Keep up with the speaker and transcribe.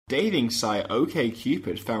Dating site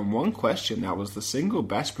OkCupid found one question that was the single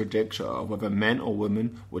best predictor of whether men or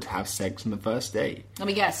women would have sex on the first date. Let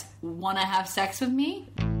me guess. Want to have sex with me?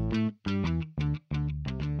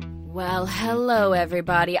 Well, hello,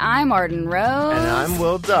 everybody. I'm Arden Rose. And I'm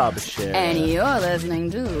Will Derbyshire. And you're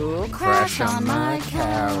listening to Crash on My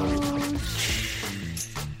Couch,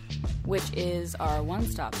 which is our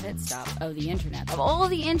one-stop pit stop of the internet, of all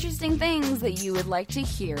the interesting things that you would like to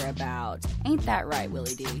hear about. Ain't that right,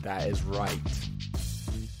 Willie D? That is right.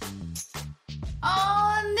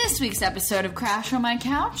 On this week's episode of Crash on My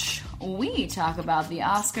Couch, we talk about the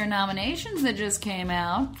Oscar nominations that just came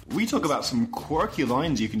out. We talk about some quirky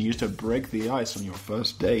lines you can use to break the ice on your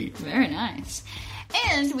first date. Very nice.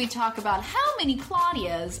 And we talk about how many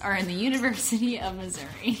Claudias are in the University of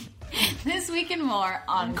Missouri. This week and more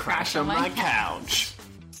on Crash on My Couch.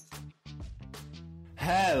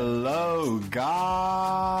 Hello,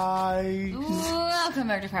 guys. Welcome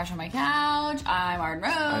back to Crash on My Couch. I'm Arden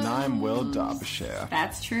Rose. And I'm Will Derbyshire.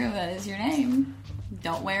 That's true. That is your name.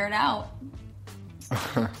 Don't wear it out.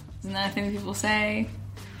 Isn't that a thing that people say?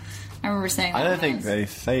 I remember saying that. I don't think they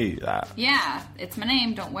say that. Yeah, it's my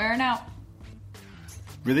name. Don't wear it out.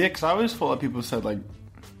 Really? Because I always thought that people said, like,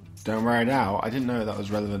 don't wear it out. I didn't know that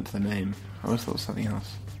was relevant to the name. I always thought it was something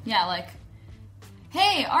else. Yeah, like,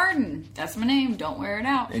 hey, Arden, that's my name. Don't wear it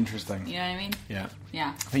out. Interesting. You know what I mean? Yeah.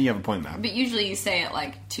 Yeah. I think you have a point there. But usually you say it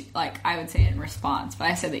like I would say it in response, but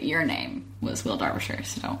I said that your name was Will Derbyshire,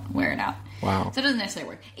 so don't wear it out. Wow. So it doesn't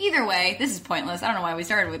necessarily work. Either way, this is pointless. I don't know why we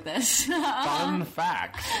started with this. Fun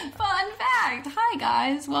fact. Fun fact. Hi,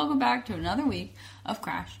 guys. Welcome back to another week of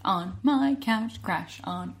Crash on My Couch. Crash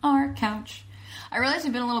on our couch. I realize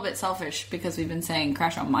we've been a little bit selfish because we've been saying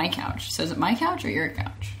crash on my couch. So is it my couch or your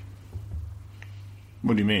couch?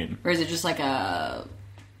 What do you mean? Or is it just like a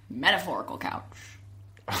metaphorical couch?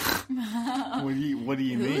 What do you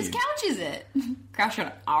mean? Whose couch is it? Crash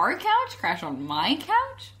on our couch? Crash on my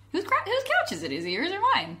couch? Whose couch is it? Is it yours or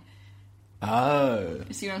mine? Oh.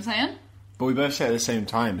 You see what I'm saying? But we both say it at the same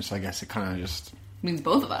time, so I guess it kind of just Means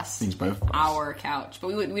both of us. means both of us. Our couch.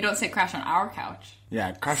 But we don't say crash on our couch.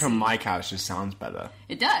 Yeah, crash on my couch just sounds better.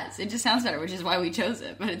 It does. It just sounds better, which is why we chose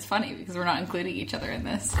it. But it's funny because we're not including each other in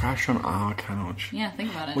this. Crash on our couch. Yeah,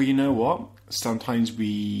 think about it. Well, you know what? Sometimes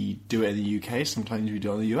we do it in the UK, sometimes we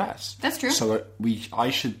do it in the US. That's true. So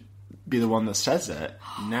I should be the one that says it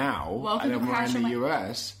now. Welcome and to then we're Crash in on the My-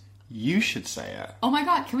 US. You should say it. Oh my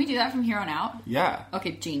god, can we do that from here on out? Yeah.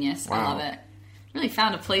 Okay, genius. Wow. I love it. Really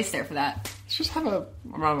found a place there for that. Let's just have a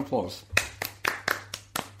round of applause.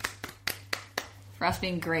 For us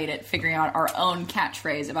being great at figuring out our own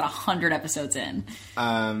catchphrase about 100 episodes in.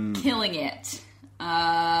 Killing it.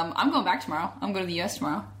 I'm going back tomorrow. I'm going to the US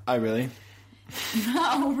tomorrow. Oh, really?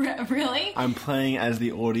 Oh, really? I'm playing as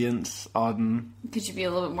the audience, Arden. Could you be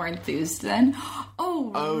a little bit more enthused then?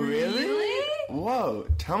 Oh, really? Whoa,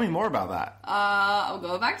 tell me more about that. I'll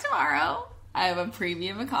go back tomorrow. I have a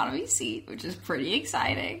premium economy seat, which is pretty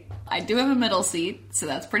exciting. I do have a middle seat, so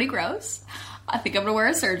that's pretty gross. I think I'm going to wear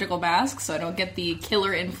a surgical mask so I don't get the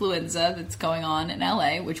killer influenza that's going on in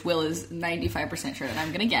LA, which Will is 95% sure that I'm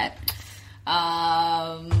going to get. So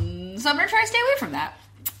I'm going to try to stay away from that.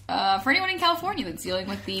 For anyone in California that's dealing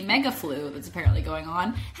with the mega flu that's apparently going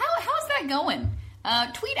on, how's that going?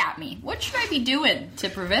 Tweet at me. What should I be doing to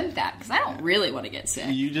prevent that? Because I don't really want to get sick.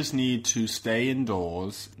 You just need to stay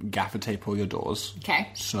indoors, gaffer tape all your doors. Okay.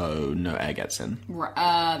 So no air gets in.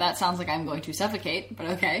 That sounds like I'm going to suffocate, but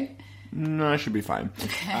okay. No, it should be fine.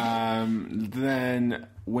 Okay. Then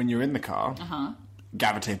when you're in the car,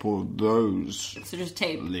 gaffer tape all those So just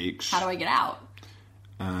tape. leaks. How do I get out?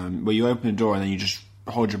 Well, you open the door and then you just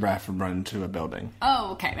hold your breath and run to a building.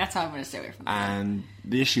 Oh, okay. That's how I'm going to stay away from that. And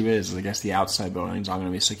the issue is, I guess the outside buildings aren't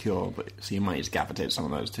going to be secure, but so you might just gaffer tape some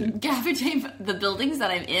of those too. Gaffer tape the buildings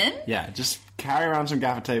that I'm in? Yeah, just carry around some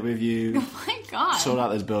gaffer tape with you. Oh my god. Sort out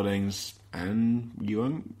those buildings, and you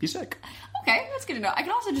won't be sick. Okay, that's good to know. I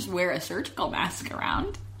can also just wear a surgical mask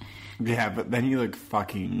around. Yeah, but then you look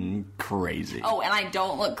fucking crazy. Oh, and I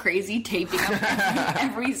don't look crazy taping up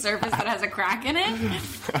every surface that has a crack in it?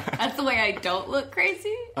 That's the way I don't look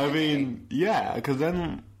crazy? I mean, yeah, because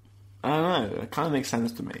then, I don't know, it kind of makes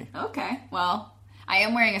sense to me. Okay, well, I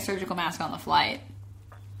am wearing a surgical mask on the flight,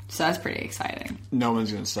 so that's pretty exciting. No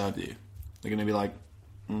one's going to serve you. They're going to be like,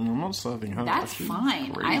 I'm not serving her. That's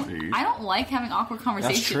fine. I don't like having awkward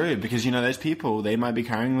conversations. That's true, because, you know, those people, they might be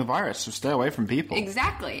carrying the virus, so stay away from people.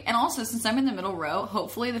 Exactly. And also, since I'm in the middle row,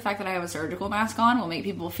 hopefully the fact that I have a surgical mask on will make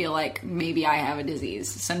people feel like maybe I have a disease,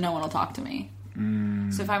 so no one will talk to me.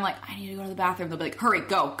 So if I'm like, I need to go to the bathroom, they'll be like, hurry,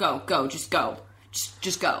 go, just go.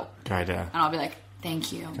 Just go. Good idea. And I'll be like,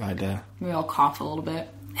 thank you. Good idea. Maybe I'll cough a little bit.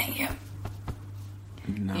 Thank you.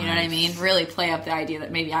 Nice. You know what I mean? Really play up the idea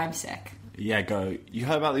that maybe I'm sick. Yeah, go, you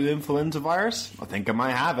heard about the influenza virus? I think I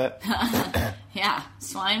might have it. Yeah.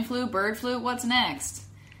 Swine flu, bird flu, what's next?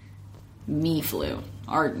 Me flu.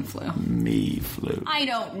 Arden flu. Me flu. I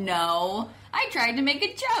don't know. I tried to make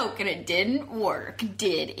a joke and it didn't work,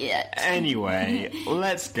 did it? Anyway,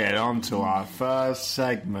 let's get on to our first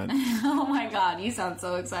segment. Oh my god, you sound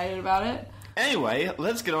so excited about it. Anyway,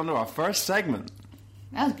 let's get on to our first segment.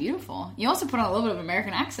 That was beautiful. You also put on a little bit of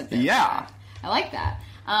American accent there. Yeah. I like that.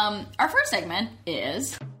 Our first segment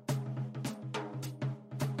is...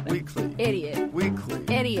 Weekly. Idiot. Weekly.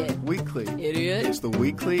 Idiot. Weekly. Idiot. It's the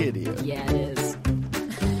Weekly Idiot. Yeah, it is.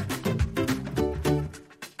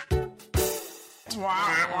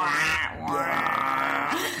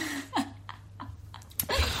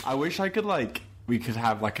 I wish I could, we could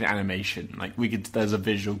have, an animation. There's a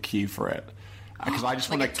visual cue for it. Because I just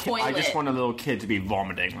Like want a toilet. I just want a little kid to be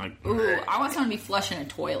vomiting. Ooh, I want someone to be flushing a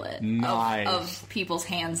toilet. Nice. Of people's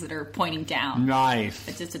hands that are pointing down. Nice.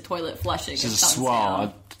 It's just a toilet flushing. It's just a swell.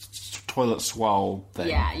 A toilet swell thing.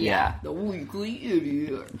 Yeah. The Weekly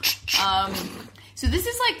Idiot. So this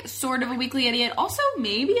is sort of a Weekly Idiot. Also,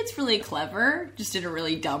 maybe it's really clever, just in a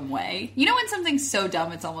really dumb way. You know when something's so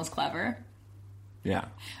dumb it's almost clever? Yeah.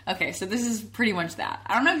 Okay, so this is pretty much that.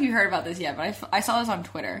 I don't know if you heard about this yet, but I saw this on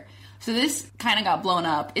Twitter. So this kind of got blown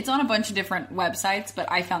up. It's on a bunch of different websites,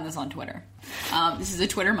 but I found this on Twitter. This is a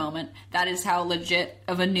Twitter moment. That is how legit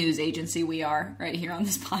of a news agency we are right here on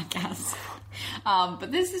this podcast.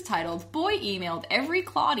 But this is titled, Boy Emailed Every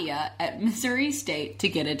Claudia at Missouri State to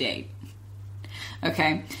Get a Date.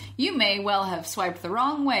 Okay, you may well have swiped the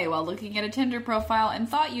wrong way while looking at a Tinder profile and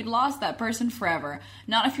thought you'd lost that person forever.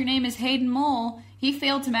 Not if your name is Hayden Mole. He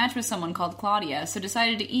failed to match with someone called Claudia, so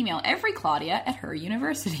decided to email every Claudia at her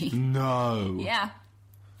university. No. Yeah.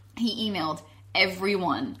 He emailed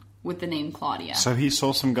everyone with the name Claudia. So he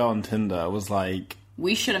saw some girl on Tinder, was like...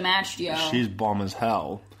 We should have matched, yo. She's bomb as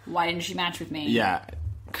hell. Why didn't she match with me? Yeah.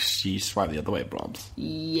 She swiped the other way, Brobs.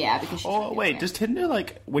 Yeah, because she... Oh, wait, does Tinder,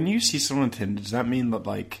 when you see someone on Tinder, does that mean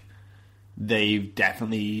that, they've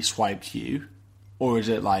definitely swiped you? Or is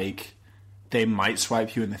it, they might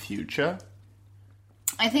swipe you in the future?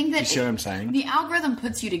 I think that... You see what I'm saying? The algorithm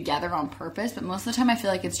puts you together on purpose, but most of the time I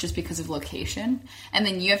feel like it's just because of location. And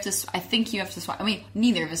then you have to... I think you have to swipe... I mean,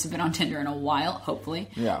 neither of us have been on Tinder in a while, hopefully.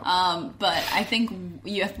 Yeah. But I think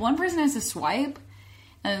one person has to swipe,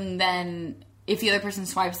 and then... If the other person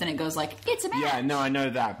swipes, then it goes it's a match. Yeah, no, I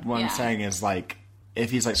know that. What I'm saying is,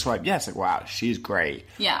 if he's swipe, yes, wow, she's great.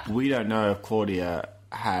 Yeah. We don't know if Claudia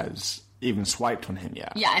has even swiped on him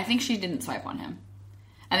yet. Yeah, I think she didn't swipe on him.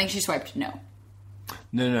 I think she swiped no.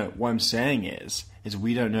 No. What I'm saying is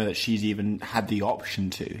we don't know that she's even had the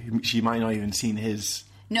option to. She might not even seen his.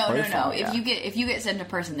 No. profile yet. If you get sent a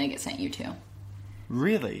person, they get sent you too.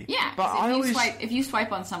 Really? Yeah, but if you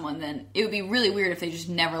swipe on someone, then it would be really weird if they just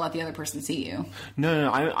never let the other person see you. No,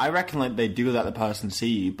 I reckon they do let the person see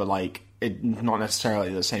you, but it not necessarily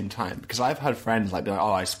at the same time. Because I've had friends be like,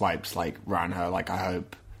 oh, I swiped around her.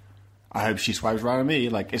 I hope she swipes around me.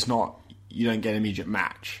 It's not, you don't get an immediate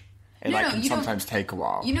match. It can sometimes take a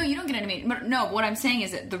while. You don't get an immediate. But no, what I'm saying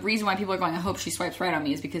is that the reason why people are going, I hope she swipes right on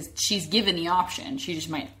me, is because she's given the option. She just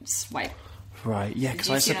might swipe. Right? Yeah. Because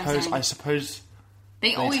I suppose.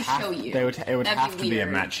 They always show you. It would have to be a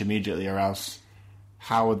match immediately, or else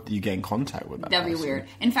how would you get in contact with that That'd person? be weird.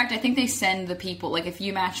 In fact, I think they send the people, if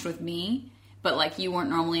you matched with me, but you weren't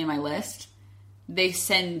normally in my list, they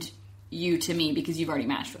send you to me because you've already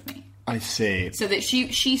matched with me. I see. So that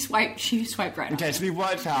she swiped right. Okay, so we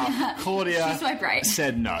worked out. Claudia she swiped right.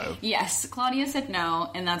 said no. Yes, Claudia said no,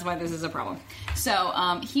 and that's why this is a problem.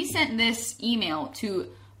 So he sent this email to,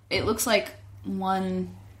 it looks like 41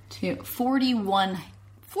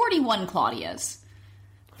 Claudias.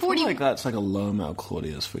 I feel like that's a low amount of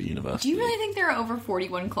Claudias for university. Do you really think there are over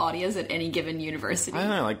 41 Claudias at any given university? I don't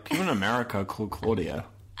know, people in America are called Claudia.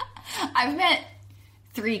 I've met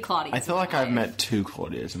 3 Claudias. I feel like I've met 2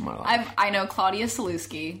 Claudias in my life. I know Claudia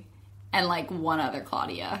Saluski and one other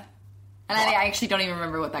Claudia. And I actually don't even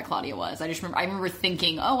remember what that Claudia was. I remember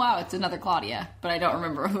thinking, oh wow, it's another Claudia, but I don't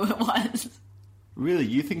remember who it was. Really?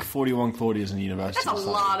 You think 41 Claudias in university? That's a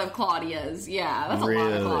lot of Claudias. Yeah, that's a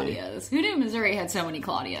lot of Claudias. Who knew Missouri had so many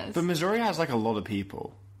Claudias? But Missouri has a lot of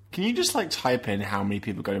people. Can you just type in how many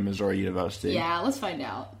people go to Missouri University? Yeah, let's find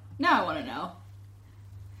out. Now I want to know.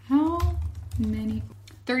 How many?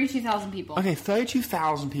 32,000 people. Okay,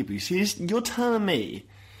 32,000 people. You see, you're telling me,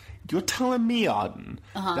 Arden,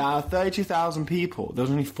 that out of 32,000 people,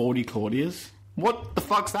 there's only 40 Claudias? What the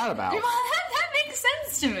fuck's that about? Well, that makes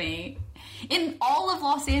sense to me. In all of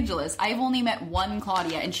Los Angeles, I've only met one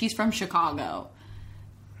Claudia, and she's from Chicago.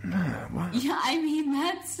 What? Yeah, I mean,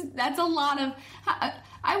 that's a lot of...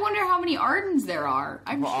 I wonder how many Ardens there are.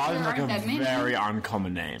 I'm sure there Arden's aren't that like a many. very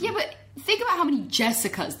uncommon name. Yeah, but think about how many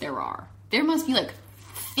Jessicas there are. There must be like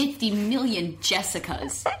 50 million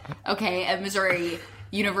Jessicas, okay, at Missouri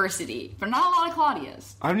University, but not a lot of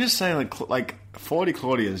Claudias. I'm just saying, like 40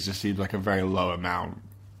 Claudias just seems like a very low amount.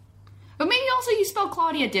 But maybe also you spell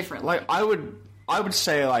Claudia differently. Like, I would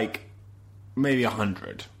say, like, maybe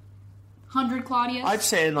 100. 100 Claudias? I'd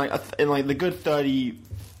say in the good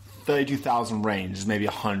 32,000 range is maybe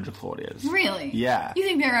 100 Claudias. Really? Yeah. You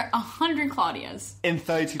think there are 100 Claudias? In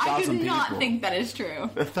 32,000 I do people. not think that is true.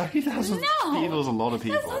 30,000 people is a lot of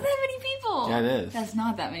people. That's not that many people. Yeah, it is. That's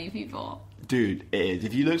not that many people. Dude, it is.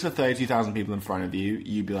 If you looked at 32,000 people in front of you,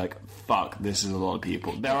 you'd be like, fuck, this is a lot of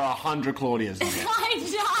people. There are 100 Claudias in here.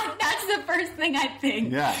 That's the first thing I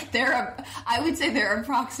think. Yeah. I would say there are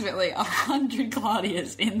approximately 100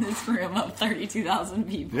 Claudias in this room of 32,000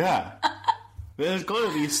 people. Yeah. There's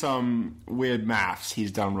got to be some weird maths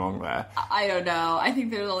he's done wrong there. I don't know. I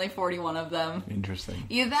think there's only 41 of them. Interesting.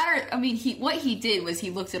 Either that or, I mean, what he did was he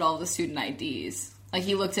looked at all the student IDs. Like,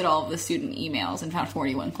 he looked at all of the student emails and found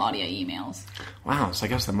 41 Claudia emails. Wow, so I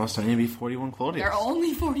guess there must only be 41 Claudias. There are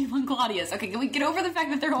only 41 Claudias. Okay, can we get over the fact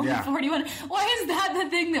that there are only 41? Why is that the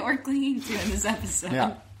thing that we're clinging to in this episode?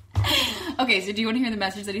 Yeah. Okay, so do you want to hear the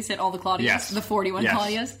message that he sent all the Claudias? Yes. The 41 Yes.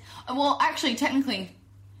 Claudias? Well, actually, technically,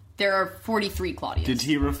 there are 43 Claudias. Did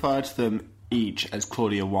he refer to them each as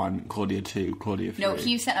Claudia 1, Claudia 2, Claudia 3? No,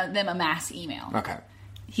 he sent them a mass email. Okay.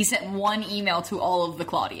 He sent one email to all of the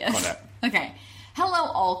Claudias. Got it. Okay.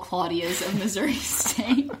 Hello, all Claudias of Missouri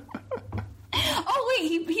State. Oh,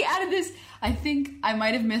 wait, he added this. I think I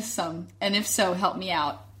might have missed some, and if so, help me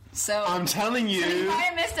out. So I'm telling you. So you might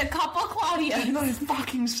have missed a couple Claudias. You don't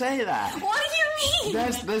fucking say that. What do you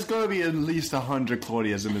mean? There's got to be at least 100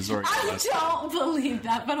 Claudias in Missouri. I don't believe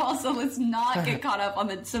that, but also let's not get caught up on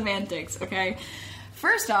the semantics, okay?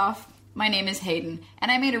 First off, my name is Hayden,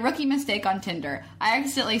 and I made a rookie mistake on Tinder. I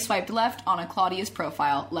accidentally swiped left on a Claudia's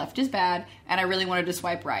profile. Left is bad, and I really wanted to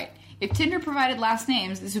swipe right. If Tinder provided last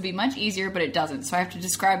names, this would be much easier, but it doesn't, so I have to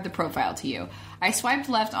describe the profile to you. I swiped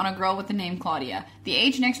left on a girl with the name Claudia. The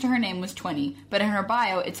age next to her name was 20, but in her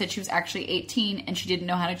bio it said she was actually 18 and she didn't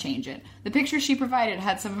know how to change it. The pictures she provided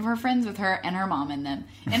had some of her friends with her and her mom in them.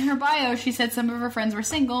 In her bio, she said some of her friends were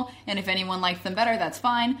single, and if anyone liked them better, that's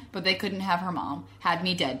fine, but they couldn't have her mom. Had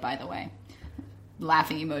me dead, by the way.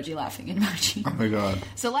 Laughing emoji, laughing emoji. Oh my god.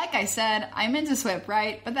 So like I said, I meant to swipe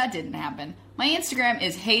right, but that didn't happen. My Instagram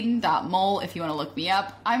is hayden.mole if you want to look me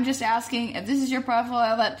up. I'm just asking, if this is your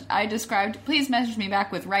profile that I described, please message me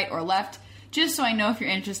back with right or left, just so I know if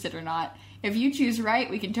you're interested or not. If you choose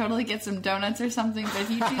right, we can totally get some donuts or something, but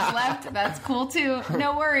if you choose left, that's cool too.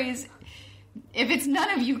 No worries. If it's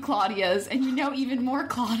none of you Claudias, and you know even more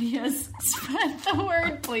Claudias, spread the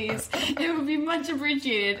word, please. It would be much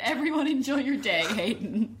appreciated. Everyone enjoy your day,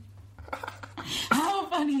 Hayden. How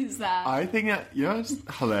funny is that? I think, you know what's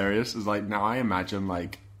hilarious is, like, now I imagine,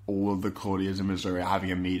 like, all of the Claudias in Missouri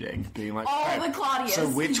having a meeting, being like, all hey, the Claudias. so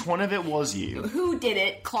which one of it was you? Who did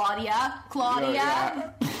it? Claudia? Claudia?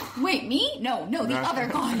 Yeah. Wait, me? No, the other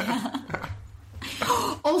Claudia.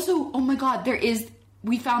 Also, oh my god,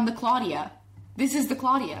 we found the Claudia. This is the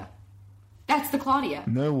Claudia. That's the Claudia.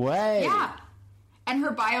 No way. Yeah. And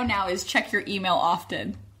her bio now is check your email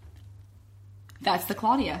often. That's the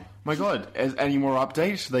Claudia. My god, is any more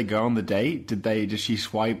updates? Did they go on the date? Did she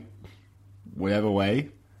swipe whatever way?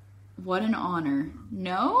 What an honor.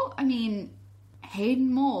 No? I mean,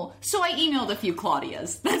 Hayden Mole. So I emailed a few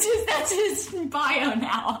Claudias. That's his bio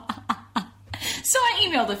now. So I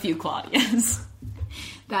emailed a few Claudias.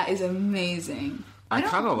 That is amazing. I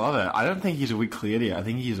kind of love it. I don't think he's a weekly idiot. I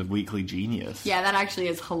think he's a weekly genius. Yeah, that actually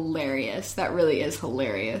is hilarious. That really is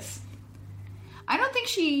hilarious. I don't think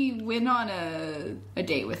she went on a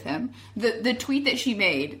date with him. The tweet that she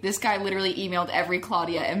made, this guy literally emailed every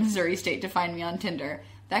Claudia in Missouri State to find me on Tinder.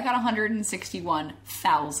 That got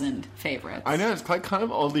 161,000 favorites. I know, it's quite kind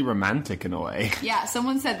of oddly romantic in a way. Yeah,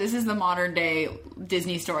 someone said this is the modern day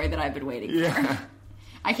Disney story that I've been waiting for.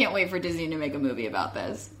 I can't wait for Disney to make a movie about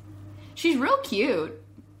this. She's real cute.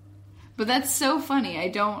 But that's so funny. I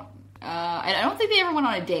don't think they ever went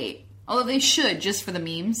on a date. Although they should, just for the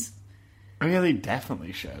memes. Oh yeah, they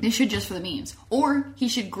definitely should. They should just for the memes. Or he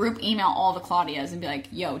should group email all the Claudias and be like,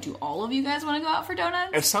 yo, do all of you guys want to go out for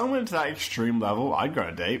donuts? If someone went to that extreme level, I'd go on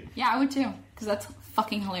a date. Yeah, I would too. Because that's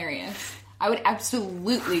fucking hilarious. I would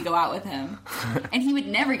absolutely go out with him. And he would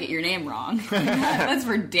never get your name wrong. That's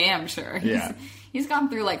for damn sure. Yeah. He's gone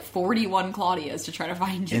through like 41 Claudias to try to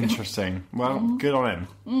find you. Interesting. Well, good on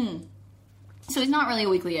him. So he's not really a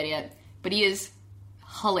weekly idiot, but he is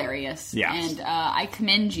hilarious. Yes. And I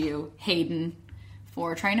commend you, Hayden,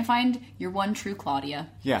 for trying to find your one true Claudia.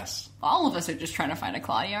 Yes. All of us are just trying to find a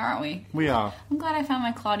Claudia, aren't we? We are. I'm glad I found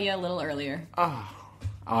my Claudia a little earlier.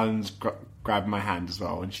 Alan's grabbing my hand as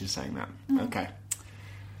well when she's saying that. Okay.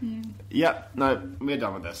 Yep. No, we're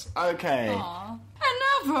done with this. Okay. Aww. And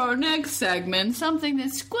now for our next segment, something that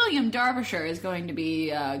Squilliam Derbyshire is going to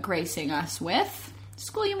be gracing us with.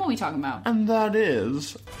 Squilliam, what are we talking about? And that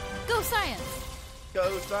is... Go Science!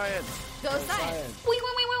 Go science! Go Science! Wing,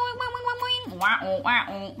 wing, wing, wing, wing, wing, wing, wing. Wah, wah,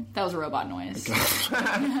 wah. That was a robot noise.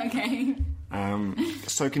 Okay.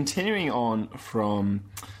 So continuing on from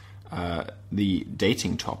the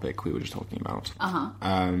dating topic we were just talking about.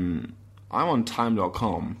 I'm on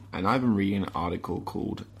time.com and I've been reading an article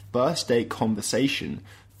called First Date Conversation,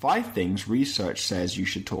 5 Things Research Says You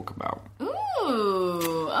Should Talk About.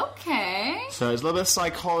 Ooh, okay. So it's a little bit of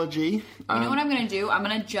psychology. You know what I'm going to do? I'm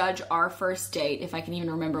going to judge our first date, if I can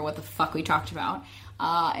even remember what the fuck we talked about,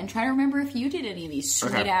 and try to remember if you did any of these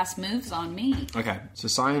sweet-ass moves on me. Okay, so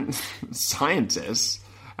scientists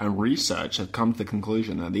and research have come to the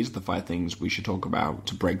conclusion that these are the 5 things we should talk about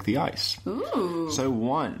to break the ice. Ooh. So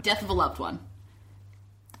 1. Death of a loved one.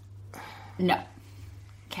 No.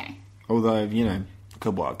 Okay. Although, you know,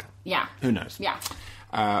 could work. Yeah. Who knows? Yeah.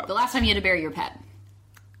 The last time you had to bury your pet.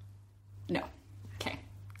 No. Okay.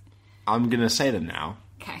 I'm going to say them now.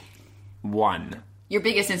 Okay. 1. Your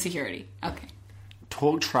biggest insecurity. Okay.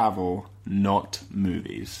 Talk travel, not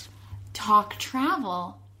movies. Talk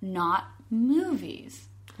travel, not movies.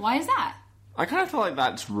 Why is that? I kind of feel like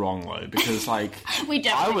that's wrong, though, because, like, We I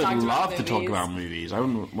definitely would talked about love to talk movies. about movies. I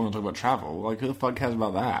wouldn't want to talk about travel. Like, who the fuck cares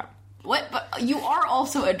about that? What? But you are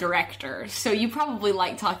also a director, so you probably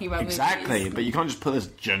like talking about Exactly, movies. but you can't just put this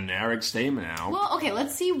generic statement out. Well, okay,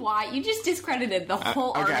 let's see why. You just discredited the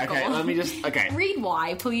whole article. Okay, let me just... Okay. Read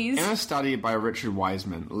why, please. In a study by Richard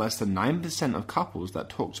Wiseman, less than 9% of couples that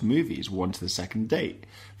talked movies wanted the second date,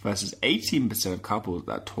 versus 18% of couples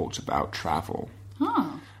that talked about travel. Huh.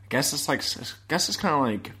 I guess it's kind of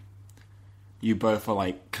like you both are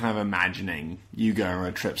like kind of imagining you go on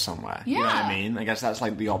a trip somewhere. You know what I Yeah. mean? I guess that's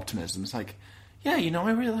like the optimism. It's like, yeah, you know,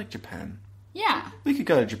 I really like Japan. Yeah. We could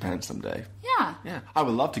go to Japan someday. Yeah. Yeah, I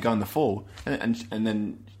would love to go in the fall, and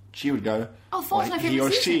then she would go. Oh, fall's my he favorite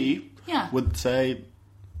or she season. Yeah. would say,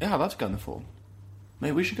 "Yeah, I'd love to go in the fall.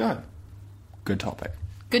 Maybe we should go." Good topic.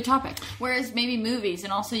 Good topic. Whereas maybe movies,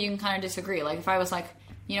 and also you can kind of disagree. Like if I was like,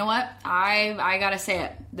 you know what, I gotta say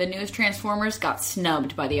it, the newest Transformers got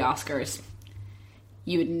snubbed by the Oscars.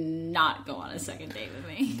 You would not go on a second date with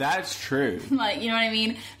me. That's true. Like, you know what I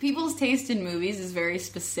mean? People's taste in movies is very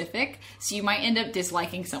specific, so you might end up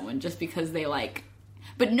disliking someone just because they like...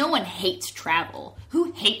 But no one hates travel.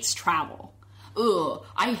 Who hates travel? Ugh,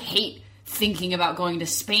 I hate thinking about going to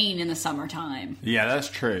Spain in the summertime. Yeah, that's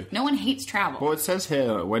true. No one hates travel. Well, it says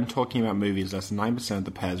here, when talking about movies, less than 9% of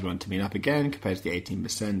the pairs want to meet up again, compared to the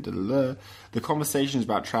 18%. Da, da, da. The conversations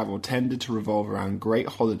about travel tended to revolve around great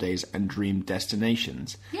holidays and dream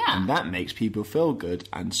destinations. Yeah. And that makes people feel good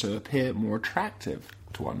and so appear more attractive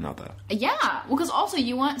to one another. Yeah, well, because also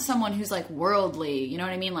you want someone who's like worldly, you know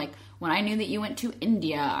what I mean? Like when I knew that you went to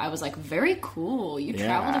India, I was like, very cool. You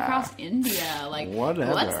traveled across India. Like,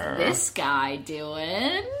 Whatever. What's this guy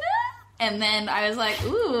doing? And then I was like,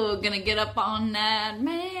 ooh, gonna get up on that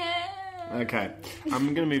man. Okay,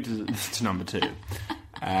 I'm going to move to number 2.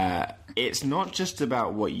 It's not just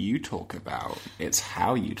about what you talk about, it's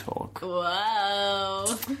how you talk.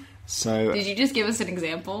 Whoa. So, Did you just give us an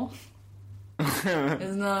example?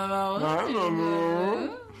 It's not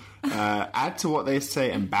about add to what they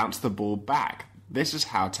say and bounce the ball back. This is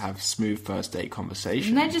how to have smooth first date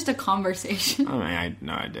conversation. Isn't that just a conversation? I mean, I had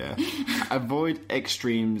no idea. Avoid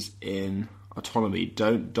extremes in autonomy.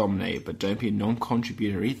 Don't dominate, but don't be a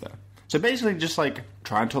non-contributor either. So basically just like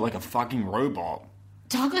try and talk like a fucking robot.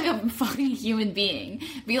 Talk like a fucking human being.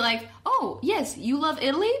 Be like, oh, yes, you love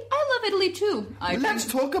Italy? I love Italy too. Let's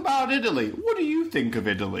talk about Italy. What do you think of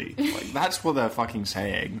Italy? Like, that's what they're fucking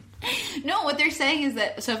saying. No, what they're saying is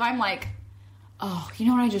that, so if I'm like, oh, you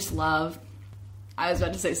know what I just love? I was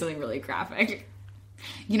about to say something really graphic.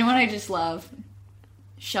 You know what I just love?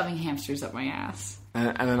 Shoving hamsters up my ass.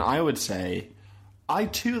 And then I would say, I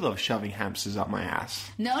too love shoving hamsters up my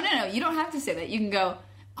ass. No, you don't have to say that. You can go,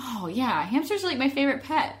 oh yeah, hamsters are like my favorite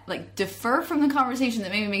pet. Like, defer from the conversation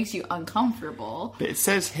that maybe makes you uncomfortable. But it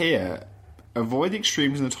says here, avoid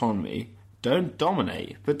extremes in autonomy, don't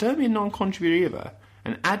dominate, but don't be a non-contributor either,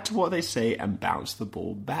 and add to what they say and bounce the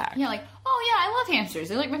ball back. Yeah, like, oh Oh, yeah, I love hamsters.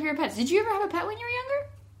 They're like my favorite pets. Did you ever have a pet when you were younger?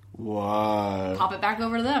 Whoa. Pop it back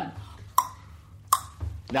over to them.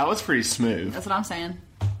 That was pretty smooth. That's what I'm saying.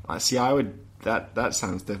 See, I would... That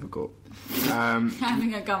sounds difficult.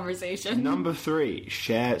 Having a conversation. Number 3,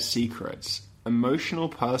 share secrets. Emotional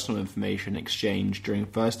personal information exchange during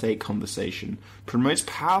first date conversation promotes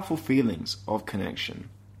powerful feelings of connection.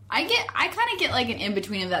 I kind of get like an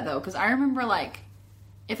in-between of that though, because I remember like,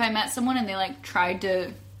 if I met someone and they like tried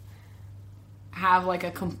to have like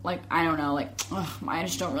I don't know, like, I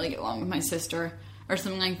just don't really get along with my sister or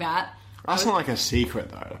something like that. That's not like a secret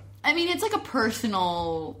though. I mean, it's like a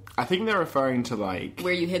personal... I think they're referring to like...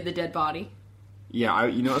 Where you hid the dead body? Yeah,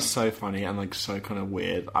 you know what's so funny and like so kind of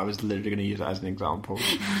weird? I was literally going to use it as an example.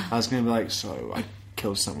 I was going to be like, so I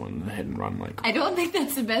killed someone and hit and run. Like, I don't think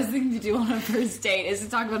that's the best thing to do on a first date, is to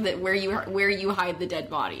talk about where you hide the dead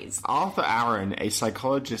bodies. Arthur Aaron, a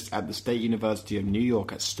psychologist at the State University of New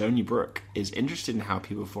York at Stony Brook, is interested in how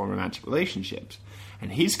people form romantic relationships.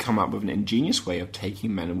 And he's come up with an ingenious way of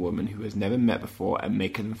taking men and women who has never met before and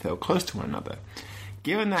making them feel close to one another.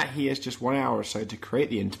 Given that he has just 1 hour or so to create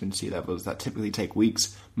the intimacy levels that typically take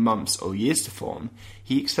weeks, months, or years to form,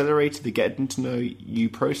 he accelerated the getting to know you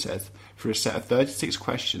process for a set of 36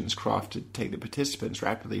 questions crafted to take the participants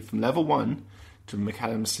rapidly from level 1 to the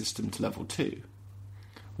McAdams system to level 2.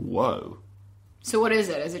 Whoa. So what is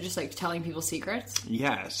it? Is it just like telling people secrets?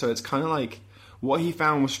 Yeah, so it's kind of like... What he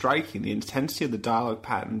found was striking. The intensity of the dialogue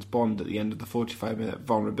patterns bond at the end of the 45-minute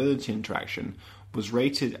vulnerability interaction was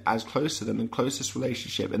rated as closer than the closest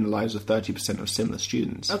relationship in the lives of 30% of similar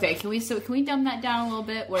students. Okay, can we dumb that down a little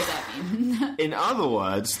bit? What does that mean? In other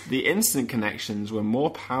words, the instant connections were more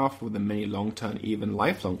powerful than many long-term, even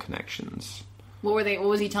lifelong connections. What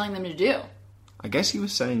was he telling them to do? I guess he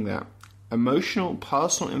was saying that emotional,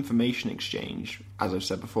 personal information exchange, as I've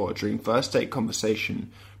said before, during first date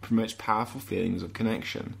conversation promotes powerful feelings of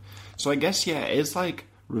connection. So I guess, yeah, it's like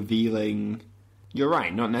revealing... You're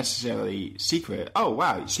right, not necessarily secret. Oh,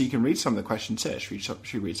 wow, so you can read some of the questions here. Should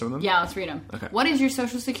we read some of them? Yeah, let's read them. Okay. What is your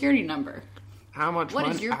social security number? How much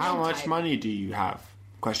money do you have?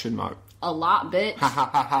 Question mark. A lot, bitch. Ha ha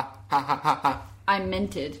ha ha ha ha ha ha. I'm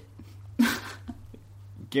minted.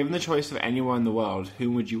 Given the choice of anyone in the world,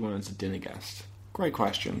 whom would you want as a dinner guest? Great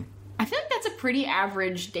question. I feel like that's a pretty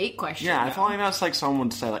average date question. Yeah, though. I feel like that's like someone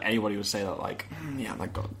would say, like, anybody would say that, like, yeah,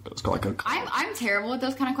 like, it's got like a... I'm terrible with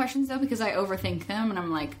those kind of questions, though, because I overthink them, and I'm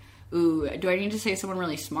like, ooh, do I need to say someone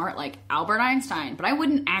really smart, like Albert Einstein? But I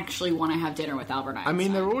wouldn't actually want to have dinner with Albert Einstein. I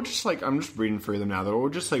mean, they're all just, like, I'm just reading through them now, they're all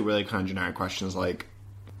just, like, really kind of generic questions, like,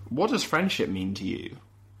 what does friendship mean to you?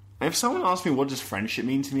 And if someone asked me, what does friendship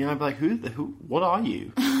mean to me, I'd be like, who, what are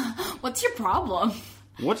you? What's your problem?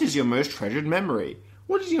 What is your most treasured memory?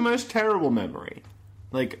 What is your most terrible memory?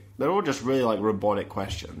 Like, they're all just really, like, robotic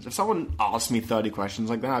questions. If someone asked me 30 questions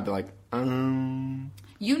like that, I'd be like,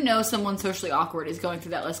 You know someone socially awkward is going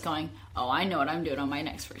through that list going, oh, I know what I'm doing on my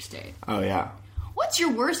next first date. Oh, yeah. What's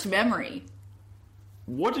your worst memory?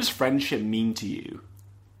 What does friendship mean to you?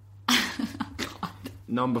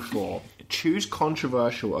 Number 4. Choose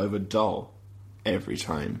controversial over dull every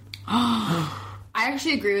time. I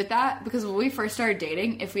actually agree with that, because when we first started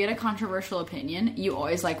dating, if we had a controversial opinion, you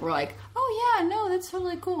always were like, oh yeah, no, that's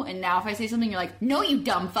totally cool. And now if I say something, you're like, no, you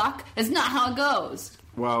dumb fuck. That's not how it goes.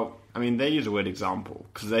 Well, I mean, they use a weird example,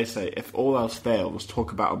 because they say, if all else fails,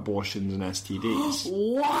 talk about abortions and STDs.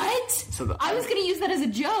 What? I was going to use that as a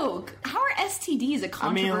joke. How are STDs a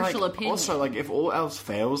controversial opinion? Also, like, if all else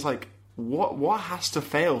fails, like, what has to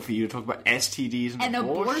fail for you to talk about STDs and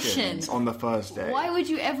abortions on the first day? Why would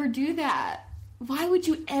you ever do that? Why would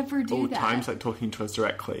you ever do that? Times like talking to us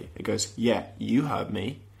directly. It goes, yeah, you heard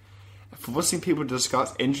me. Forcing people to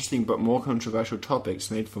discuss interesting but more controversial topics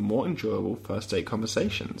made for more enjoyable first date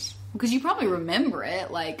conversations. Because you probably remember it,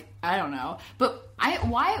 like, I don't know. But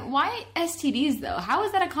why STDs, though? How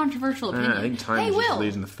is that a controversial opinion? I think time is just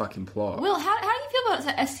losing the fucking plot. Will, how do you feel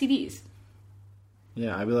about STDs?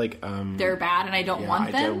 Yeah, I'd be like, they're bad and I don't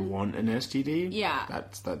want them? I don't want an STD. Yeah.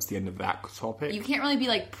 That's the end of that topic. You can't really be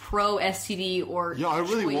like pro STD or I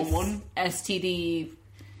really want one. STD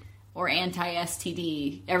or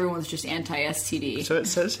anti-STD. Everyone's just anti-STD. So it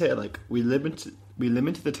says here, like, we limited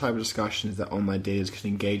the type of discussions that online daters could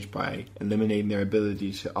engage by eliminating their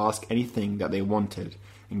ability to ask anything that they wanted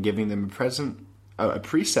and giving them a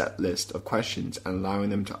preset list of questions and allowing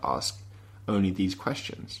them to ask only these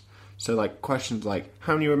questions. So, like, questions like,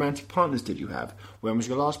 how many romantic partners did you have? When was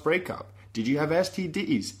your last breakup? Did you have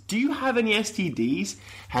STDs? Do you have any STDs?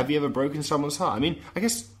 Have you ever broken someone's heart? I mean, I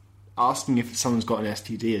guess asking if someone's got an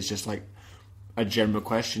STD is just, like, a general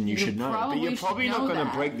question you should know. But you're probably not going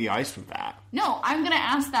to break the ice with that. No, I'm going to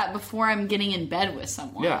ask that before I'm getting in bed with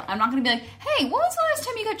someone. Yeah. I'm not going to be like, hey, when was the last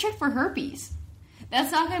time you got checked for herpes?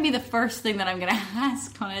 That's not going to be the first thing that I'm going to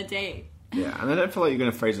ask on a date. Yeah, and I don't feel like you're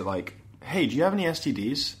going to phrase it like, hey, do you have any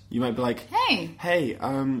STDs? You might be like, hey,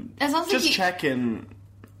 just checking.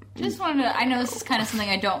 Just wanted to. I know this is kind of something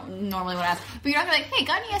I don't normally want to ask, but you're not gonna be like, "Hey,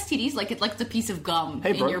 got any STDs?" Like it's like the piece of gum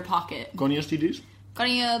in your pocket. Got any STDs? Got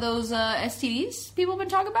any of those STDs people have been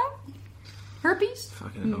talking about? Herpes.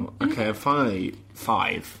 Fucking hell. Okay, finally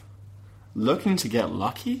 5. Looking to get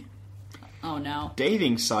lucky? Oh no.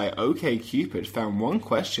 Dating site OkCupid found one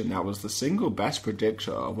question that was the single best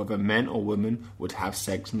predictor of whether men or women would have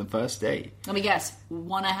sex on the first date. Let me guess.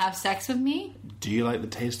 Want to have sex with me? Do you like the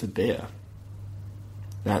taste of beer?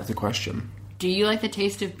 That's the question. Do you like the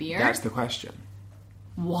taste of beer? That's the question.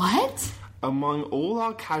 What? Among all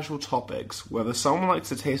our casual topics, whether someone likes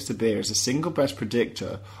the taste of beer is the single best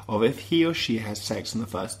predictor of if he or she has sex on the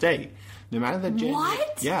first date. No matter their gender.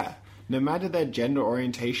 What? Yeah. No matter their gender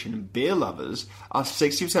orientation, beer lovers are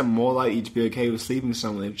 60% more likely to be okay with sleeping with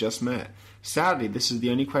someone they've just met. Sadly, this is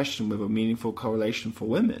the only question with a meaningful correlation for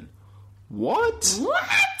women. What?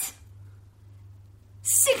 What?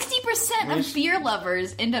 60% of beer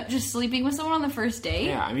lovers end up just sleeping with someone on the first date?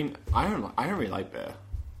 Yeah, I mean, I don't really like beer.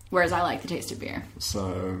 Whereas I like the taste of beer.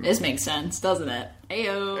 So... This makes sense, doesn't it?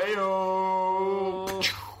 Ayo. Ayo.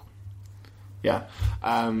 Yeah.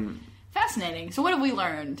 Fascinating. So what have we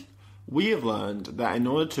learned? We have learned that in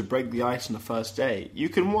order to break the ice on the first date, you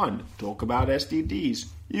can 1. Talk about STDs.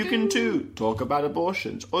 You can 2. Talk about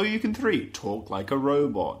abortions. Or you can 3. Talk like a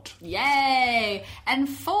robot. Yay! And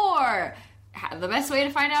 4... The best way to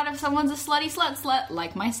find out if someone's a slutty slut,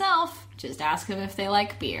 like myself, just ask them if they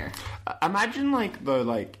like beer. Imagine,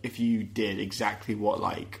 if you did exactly what,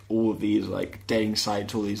 all of these, dating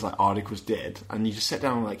sites, all these, articles did, and you just sit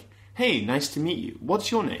down and, hey, nice to meet you.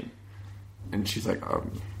 What's your name? And she's like,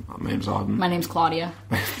 my name's Arden. My name's Claudia.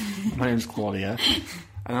 My name's Claudia.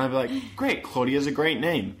 And I'd be like, great, Claudia's a great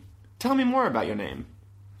name. Tell me more about your name.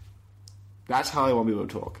 That's how I want people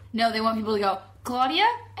to talk. No, they want people to go, Claudia?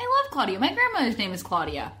 I love Claudia. My grandmother's name is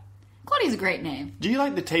Claudia. Claudia's a great name. Do you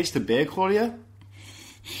like the taste of beer, Claudia?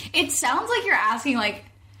 It sounds like you're asking, do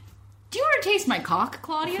you want to taste my cock,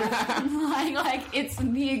 Claudia? It's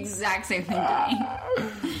the exact same thing to me.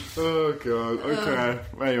 Oh, God. Okay.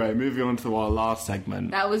 Anyway, moving on to our last segment.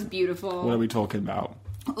 That was beautiful. What are we talking about?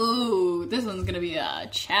 Ooh, this one's going to be a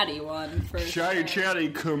chatty one. Chatty,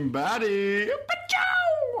 combatty.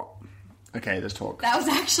 Okay, let's talk. That was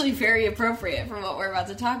actually very appropriate for what we're about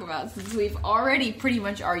to talk about, since we've already pretty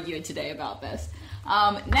much argued today about this.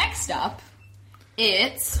 Next up,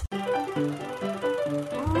 it's...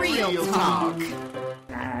 Real Talk.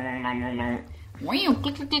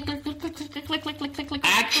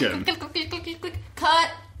 Action. Cut.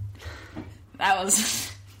 That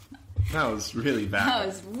was really bad. That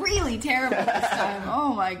was really terrible this time.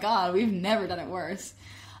 Oh my god, we've never done it worse.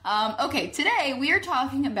 Okay, today we are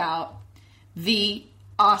talking about the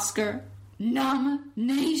Oscar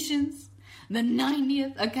nominations, the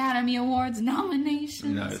 90th Academy Awards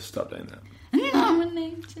nominations. No, stop doing that.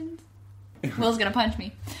 Nominations. Will's gonna punch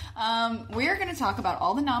me. We're gonna talk about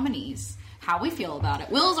all the nominees, how we feel about it.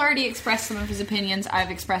 Will's already expressed some of his opinions.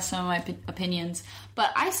 I've expressed some of my opinions.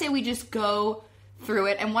 But I say we just go through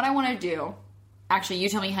it. And what I want to do... Actually, you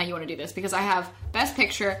tell me how you want to do this, because I have Best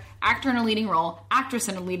Picture, Actor in a Leading Role, Actress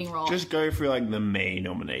in a Leading Role. Just go through, the main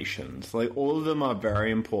nominations. All of them are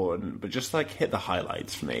very important, but just, hit the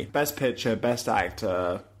highlights for me. Best Picture, Best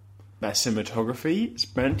Actor, Best Cinematography.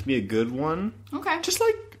 It's meant to be a good one. Okay. Just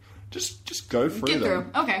go through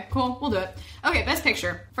them. Okay, cool. We'll do it. Okay, Best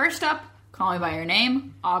Picture. First up, Call Me By Your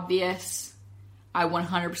Name. Obvious. I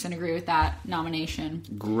 100% agree with that nomination.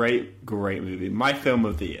 Great movie. My film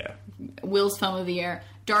of the year. Will's film of the year.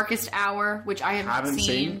 Darkest Hour, which I haven't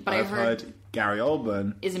seen, but I've heard Gary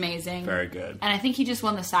Oldman is amazing. Very good. And I think he just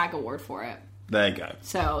won the SAG award for it. There you go.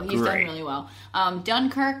 So he's done really well.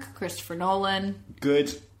 Dunkirk, Christopher Nolan.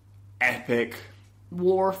 Good, epic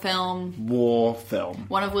war film.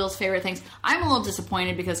 One of Will's favorite things. I'm a little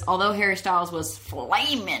disappointed because although Harry Styles was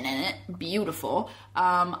flaming in it, beautiful,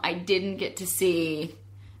 I didn't get to see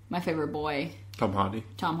my favorite boy, Tom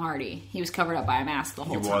Hardy. He was covered up by a mask the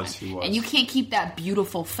whole time. He was. And you can't keep that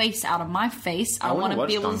beautiful face out of my face. I want to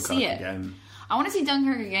be able to see it. Again. I want to see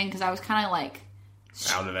Dunkirk again because I was kind of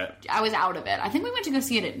out of it. I was out of it. I think we went to go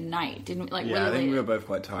see it at night, didn't we? Yeah, I think we were both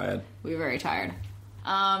quite tired. We were very tired.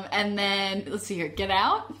 And then, let's see here, Get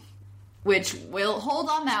Out, which we'll hold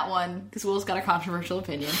on that one because Will's got a controversial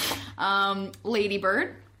opinion. Lady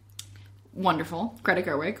Bird, wonderful. Greta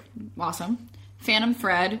Gerwig, awesome. Phantom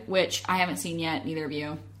Thread, which I haven't seen yet, neither of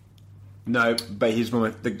you. No, but he's one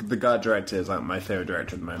of the guy director is like my favorite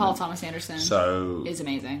director at the moment. Paul Thomas Anderson. So is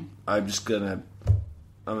amazing. I'm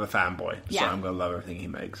a fanboy, so Yeah. I'm gonna love everything he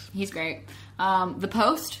makes. He's great. The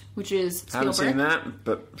Post, which is Spielberg. Haven't seen that,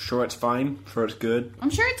 but sure it's fine. Sure it's good.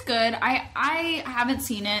 I'm sure it's good. I haven't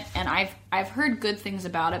seen it, and I've heard good things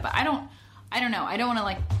about it, but I don't know. I don't want to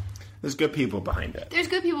like. There's good people behind it. There's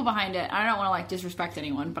good people behind it. I don't want to like disrespect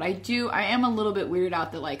anyone, but I am a little bit weirded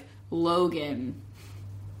out that like Logan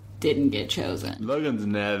didn't get chosen. Logan's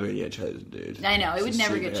never gonna get chosen, dude. I know, it would It's a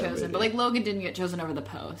never get superhero chosen, movie. but like Logan didn't get chosen over The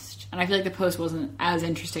Post. And I feel like The Post wasn't as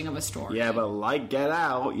interesting of a story. Yeah, but like Get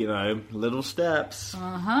Out, little steps.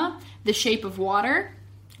 The Shape of Water,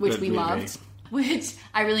 which Good we movie. loved, which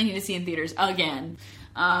I really need to see in theaters again.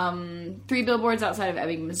 3 Billboards Outside of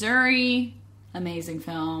Ebbing, Missouri, amazing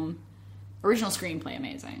film. Original screenplay,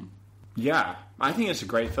 amazing. Yeah, I think it's a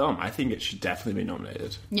great film. I think it should definitely be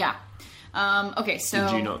nominated. Yeah. Okay, so...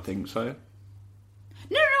 Did you not think so?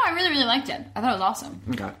 No, I really, really liked it. I thought it was awesome.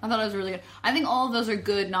 Okay. I thought it was really good. I think all of those are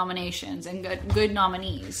good nominations and good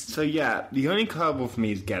nominees. So yeah, the only curveball for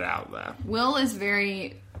me is Get Out there. Will is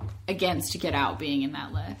very against Get Out being in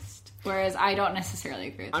that list, whereas I don't necessarily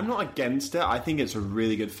agree with that. I'm not against it. I think it's a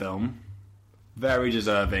really good film. Very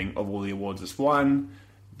deserving of all the awards it's won.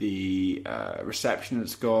 The reception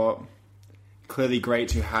it's got. Clearly great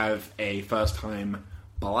to have a first-time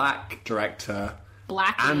black director.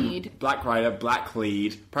 Black and lead. Black writer, black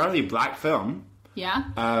lead. Apparently black film. Yeah?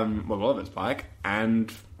 Well, a lot of it's black. And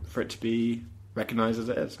for it to be recognised as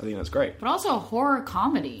it is. I think that's great. But also a horror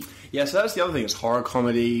comedy. Yeah, so that's the other thing. It's horror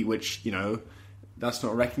comedy, which, that's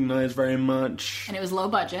not recognised very much. And it was low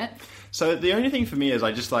budget. So the only thing for me is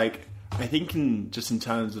I think in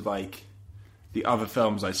terms of like the other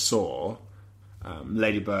films I saw,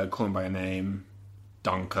 Lady Bird, Calling by Your Name,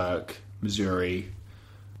 Dunkirk, Missouri,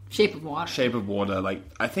 Shape of Water. like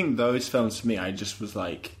I think those films for me, I just was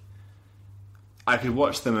like, I could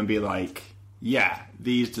watch them and be like, yeah,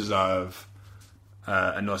 these deserve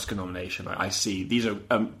an Oscar nomination. Like, I see these are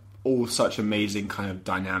all such amazing kind of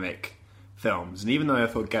dynamic films, and even though I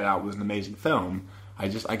thought Get Out was an amazing film, I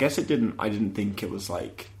didn't think it was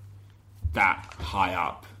like that high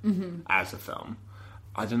up as a film.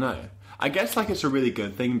 I don't know. I guess like it's a really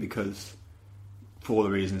good thing because for all the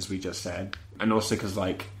reasons we just said, and also because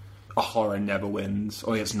like a horror never wins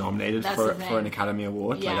or gets nominated for an Academy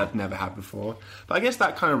Award. Yeah. Like that's never happened before. But I guess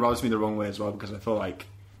that kind of rubs me the wrong way as well because I feel like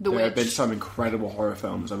The there have Witch. been some incredible horror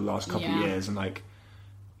films over the last couple of years, and like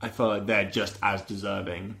I feel like they're just as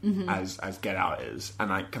deserving as Get Out is, and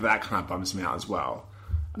like that kind of bums me out as well.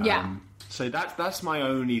 Yeah. So that's my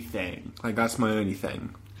only thing. Like that's my only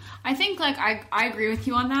thing. I think, like, I agree with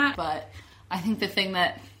you on that, but I think the thing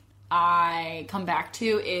that I come back to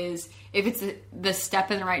is if it's the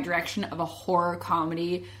step in the right direction of a horror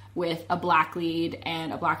comedy with a black lead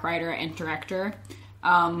and a black writer and director,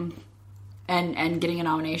 and getting a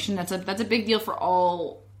nomination, that's a big deal for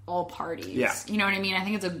all parties. Yeah. You know what I mean? I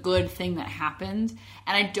think it's a good thing that happened,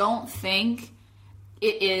 and I don't think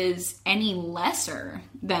it is any lesser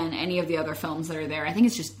than any of the other films that are there. I think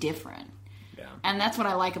it's just different. Yeah. And that's what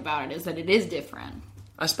I like about it, is that it is different.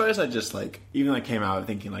 I suppose I just like, even though I came out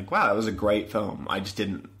thinking like, wow, that was a great film. I just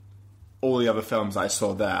didn't. All the other films I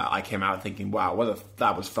saw there, I came out thinking, wow,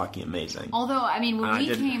 that was fucking amazing. Although, I mean, when And I we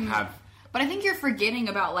didn't came... have- But I think you're forgetting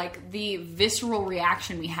about, like, the visceral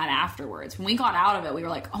reaction we had afterwards. When we got out of it, we were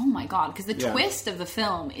like, oh my god. Because the Yeah. twist of the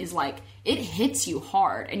film is, like, it hits you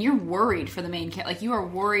hard. And you're worried for the main character. Like, you are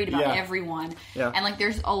worried about Yeah. everyone. Yeah. And, like,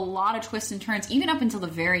 there's a lot of twists and turns, even up until the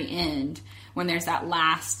very end, when there's that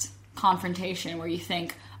last confrontation where you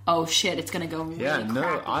think, oh shit, it's going to go really Yeah,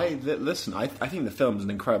 no, crappy. listen, I think the film's an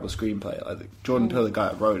incredible screenplay. Like, Jordan Peele, the guy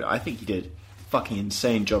that wrote it, I think he did a fucking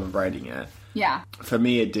insane job of writing it. Yeah. For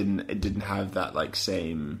me, it didn't have that like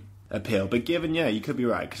same appeal. But given, yeah, you could be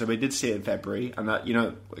right because we did see it in February, and that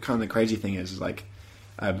kind of the crazy thing is like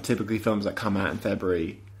typically films that come out in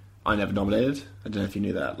February are never nominated. I don't know if you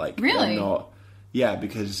knew that. Like, Really? they're not. Yeah,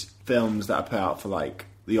 because films that are put out for like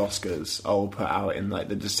the Oscars are all put out in like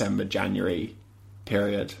the December-January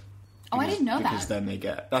period. Oh, I didn't know that. Because then they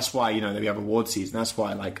get. That's why we have award season. That's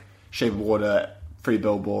why like Shape of Water, 3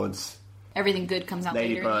 Billboards, Everything good comes out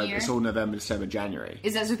Lady later in the Bird. year. It's all November, December, January.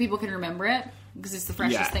 Is that so people can remember it? Because it's the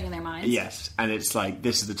freshest thing in their minds? Yes, and it's like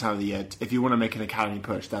this is the time of the year. If you want to make an Academy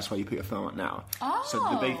push, that's why you put your film out now. Oh.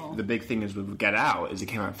 So the big thing is with Get Out is it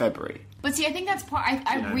came out in February. But see, I think that's part.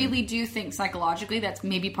 I really do think psychologically that's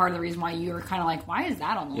maybe part of the reason why you were kind of like, why is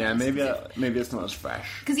that on the Yeah, list? maybe it's not as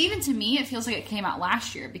fresh. Because even to me, it feels like it came out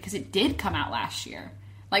last year because it did come out last year.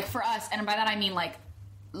 Like for us, and by that I mean like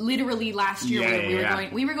literally last year Yeah,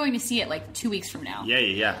 we were going to see it like 2 weeks from now.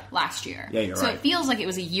 Yeah. Last year. Yeah, you're so right. it feels like it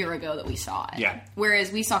was a year ago that we saw it. Yeah.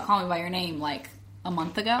 Whereas we saw Call Me By Your Name like a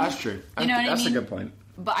month ago. That's true. You know what I mean? That's a good point.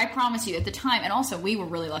 But I promise you, at the time, and also we were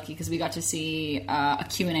really lucky because we got to see a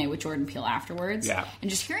Q&A with Jordan Peele afterwards. Yeah. And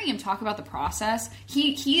just hearing him talk about the process,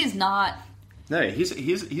 he is not... No, he's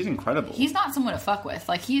incredible. He's not someone to fuck with.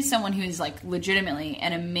 Like, he's someone who is, like, legitimately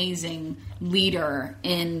an amazing leader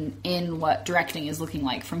in what directing is looking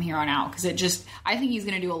like from here on out. Because I think he's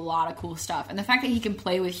going to do a lot of cool stuff. And the fact that he can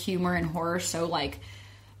play with humor and horror so, like,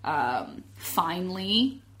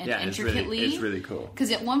 finely and intricately. It's really cool. Because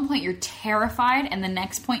at one point you're terrified, and the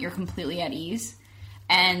next point you're completely at ease.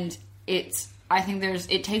 And I think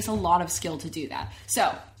it takes a lot of skill to do that.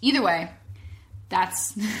 So, either way... that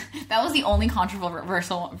was the only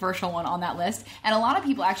controversial one on that list. And a lot of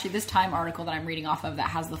people, actually, this Time article that I'm reading off of that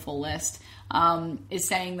has the full list, is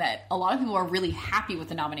saying that a lot of people are really happy with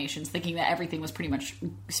the nominations, thinking that everything was pretty much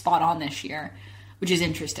spot on this year, which is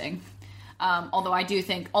interesting.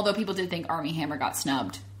 Although people did think Armie Hammer got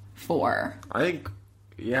snubbed for... I think...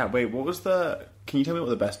 Yeah, wait, what was the... Can you tell me what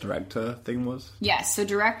the best director thing was? Yes, so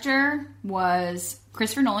director was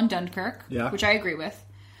Christopher Nolan, Dunkirk, which I agree with.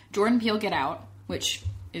 Jordan Peele, Get Out, which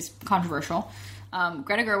is controversial.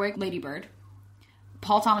 Greta Gerwig, Lady Bird.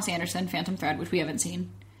 Paul Thomas Anderson, Phantom Thread, which we haven't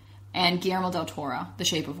seen. And Guillermo del Toro, The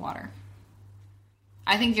Shape of Water.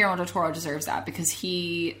 I think Guillermo del Toro deserves that because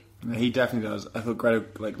he... Yeah, he definitely does. I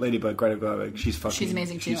thought Lady Bird, Greta Gerwig, she's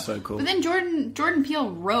amazing too. She's so cool. But then Jordan Peele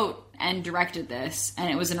wrote and directed this,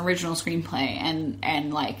 and it was an original screenplay,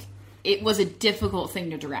 and like... It was a difficult thing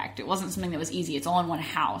to direct. It wasn't something that was easy. It's all in one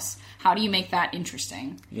house. How do you make that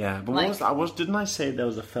interesting? Yeah, but didn't I say there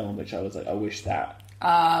was a film which I was like, I wish that...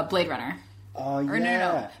 Blade Runner. Oh, yeah. Or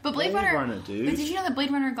no. But Blade Runner, dude. But did you know that Blade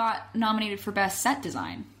Runner got nominated for Best Set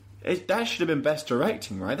Design? That should have been Best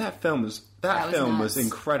Directing, right? That film was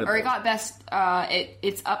incredible. Or it got Best...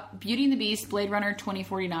 it's up... Beauty and the Beast, Blade Runner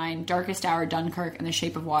 2049, Darkest Hour, Dunkirk, and The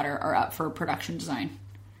Shape of Water are up for production design.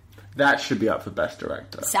 That should be up for Best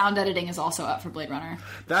Director. Sound editing is also up for Blade Runner.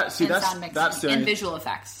 Sound mixing and visual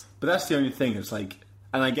effects. But that's the only thing. It's like,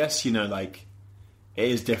 and I guess it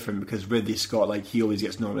is different because Ridley Scott, like, he always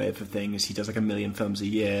gets nominated for things. He does like 1 million films a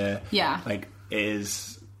year. Yeah. Like, it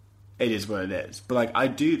is what it is. But like, I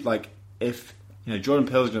do like if Jordan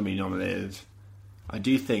Peele's going to be nominated. I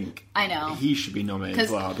do think he should be nominated as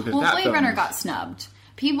well because Blade Runner got snubbed.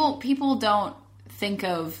 People don't think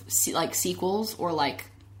of like sequels or like.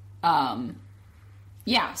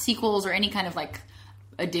 Sequels or any kind of like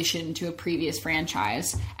addition to a previous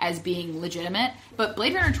franchise as being legitimate. But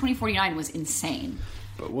Blade Runner 2049 was insane.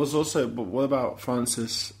 But what about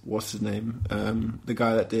Francis? What's his name? The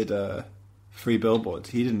guy that did 3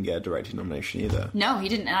 Billboards. He didn't get a directing nomination either. No, he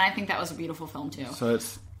didn't, and I think that was a beautiful film too. So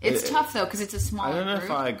it's tough though because it's a smaller. I don't know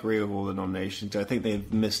if I agree with all the nominations. I think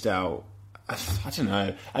they've missed out. I don't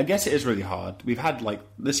know. I guess it is really hard. We've had, like...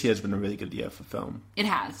 This year's been a really good year for film. It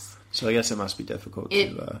has. So I guess it must be difficult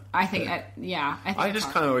to... I think I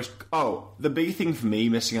just kind of wish... Oh, the big thing for me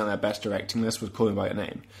missing out on that best directing list was Call Me By Your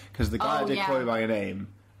Name. Because the guy that did Call Me By Your Name,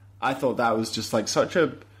 I thought that was just, like, such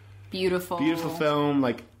a... Beautiful film.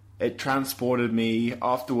 Like, it transported me.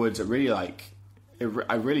 Afterwards, it really, like...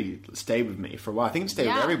 I really stayed with me for a while. I think it stayed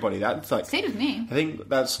with everybody. That's like stayed with me. I think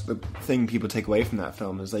that's the thing people take away from that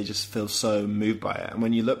film is they just feel so moved by it. And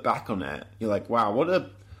when you look back on it, you're like, wow, what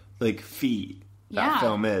a feat that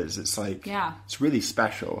film is. It's like it's really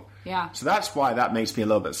special. Yeah. So that's why that makes me a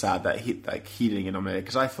little bit sad that he didn't get nominated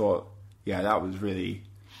because I thought, that was really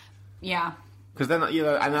Because then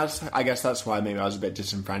and I guess that's why maybe I was a bit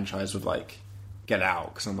disenfranchised with like Get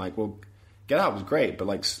Out because I'm like, well, Get Out was great, but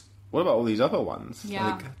like. What about all these other ones?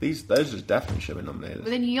 Yeah. Like, those just definitely should be nominated.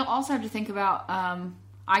 But then you also have to think about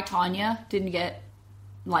I, Tonya didn't get...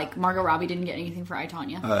 Like, Margot Robbie didn't get anything for I,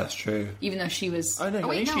 Tonya. Oh, that's true. Even though she was... Oh, no,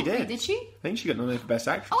 I think she did. Wait, did she? I think she got nominated for Best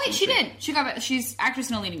Actress. Oh, wait, she did. She's actress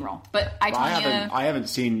in a leading role. But I, Tonya... I haven't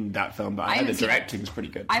seen that film, but I heard the directing's pretty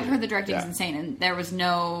good, too. I've heard the directing's insane, and there was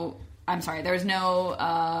no... I'm sorry, there was no...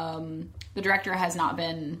 the director has not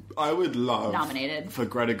been I would love nominated for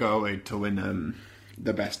Greta Gerwig to win...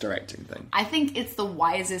 the best directing thing. I think it's the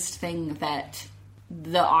wisest thing that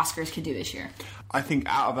the Oscars could do this year. I think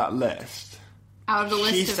out of that list...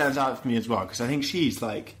 She stands out for me as well, because I think she's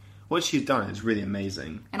like... What she's done is really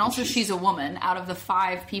amazing. And also she's a woman. Out of the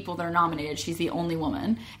 5 people that are nominated, she's the only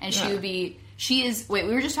woman. And she would be... She is... Wait,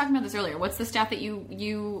 we were just talking about this earlier. What's the stat that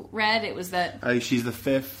you read? It was that... she's the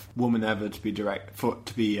 5th woman ever to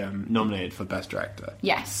be nominated for Best Director.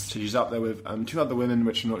 Yes. So she's up there with 2 other women,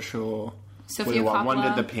 which I'm not sure... Sofia Coppola. One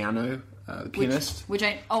did The Piano, the pianist.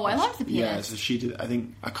 I loved The Pianist. Yeah, so she did. I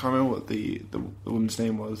can't remember what the woman's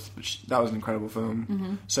name was, but that was an incredible film.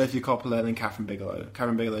 Mm-hmm. Sophia Coppola and then Catherine Bigelow.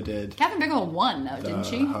 Catherine Bigelow did. Catherine Bigelow won though, didn't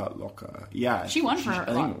she? Hurt Locker. Yeah, she won for Hurt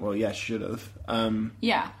Locker. Well, yeah, she should have.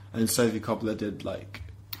 Yeah. And Sophia Coppola did like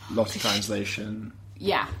Lost in Translation.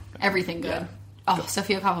 Yeah, everything good. Yeah. Oh,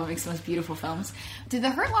 Sophia Coppola makes the most beautiful films. Did the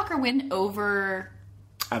Hurt Locker win over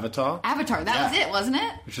Avatar? Avatar, that was it, wasn't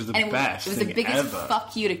it? Which was the best. It was the biggest ever.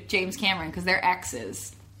 fuck you to James Cameron because they're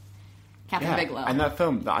exes. Catherine Bigelow. And that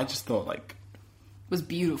film, I just thought was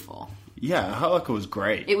beautiful. Yeah, Hurt Locker was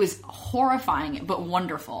great. It was horrifying, but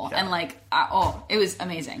wonderful. Yeah. And it was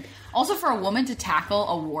amazing. Also, for a woman to tackle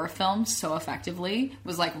a war film so effectively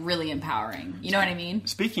was really empowering. You know what I mean?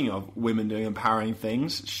 Speaking of women doing empowering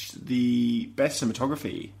things, the Best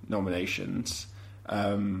Cinematography nominations,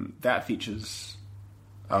 that features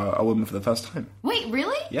a woman for the first time. Wait,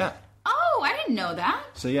 really? Yeah. Oh, I didn't know that.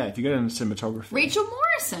 So yeah, if you go into cinematography... Rachel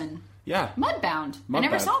Morrison. Yeah. Mudbound. I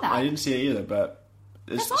never saw that. I didn't see it either, but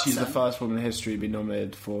she's the awesome. first woman in history to be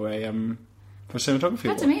nominated for a cinematography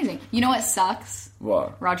That's award. amazing. You know what sucks?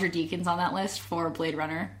 What? Roger Deakins on that list for Blade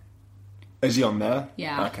Runner. Is he on there?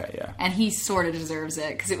 Yeah. Okay, yeah. And he sort of deserves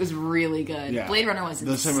it because it was really good. Yeah. Blade Runner was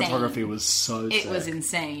insane. The cinematography was so sick. It was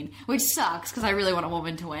insane. Which sucks because I really want a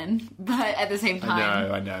woman to win. But at the same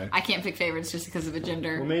time... I know. I can't pick favorites just because of a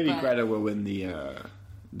gender. Well, maybe Greta will win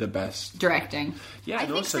the best... Directing. Yeah, I and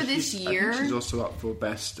think also for this year... I think she's also up for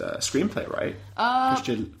best screenplay, right?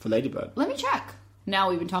 For Lady Bird. Let me check.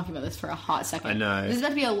 Now we've been talking about this for a hot second. I know. This is about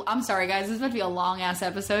to be I'm sorry, guys. This is about to be a long-ass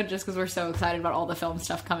episode just because we're so excited about all the film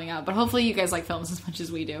stuff coming out. But hopefully you guys like films as much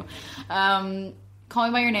as we do. Call Me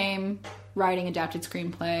By Your Name, writing, adapted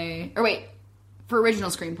screenplay. Or wait, for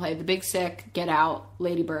original screenplay, The Big Sick, Get Out,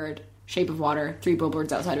 Lady Bird, Shape of Water, 3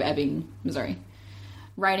 Billboards Outside of Ebbing, Missouri.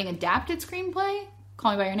 Writing, adapted screenplay,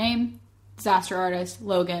 Call Me By Your Name, Disaster Artist,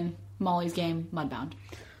 Logan, Molly's Game, Mudbound.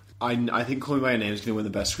 I think Call Me By Your Name is going to win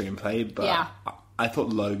the best screenplay, but... Yeah. I thought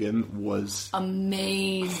Logan was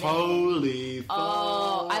amazing. Holy fuck.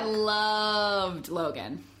 Oh, I loved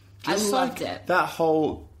Logan. I loved it. That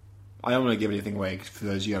whole... I don't want to give anything away for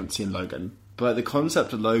those of you who haven't seen Logan, but the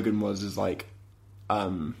concept of Logan was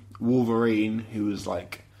Wolverine, who was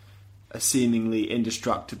a seemingly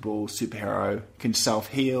indestructible superhero, can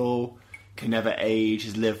self-heal, can never age,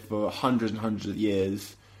 has lived for hundreds and hundreds of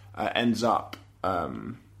years, ends up...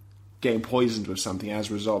 getting poisoned with something, as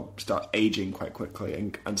a result starts aging quite quickly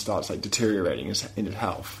and starts deteriorating in his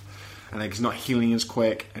health, and he's not healing as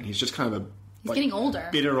quick, and he's just kind of he's getting older,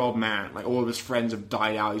 bitter old man. All of his friends have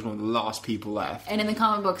died out. He's one of the last people left. And in the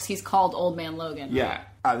comic books, he's called Old Man Logan. Yeah.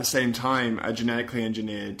 At the same time, a genetically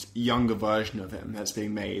engineered younger version of him that's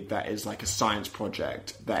being made that is a science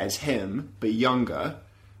project that is him but younger,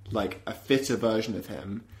 a fitter version of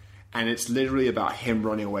him. And it's literally about him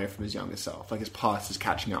running away from his younger self. His past is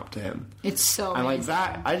catching up to him. It's so amazing. And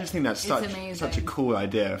that, I just think that's such a cool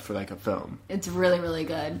idea for a film. It's really, really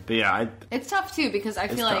good. But yeah, it's tough too because I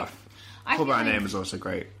feel tough. Call Me By Your Name is also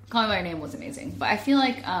great. Call Me By Your Name was amazing. But I feel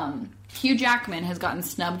Hugh Jackman has gotten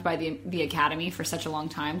snubbed by the Academy for such a long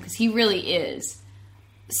time because he really is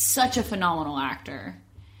such a phenomenal actor.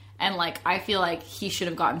 And, I feel he should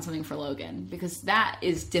have gotten something for Logan, because that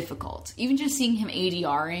is difficult. Even just seeing him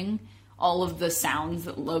ADRing all of the sounds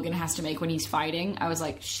that Logan has to make when he's fighting, I was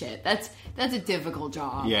like, shit, that's a difficult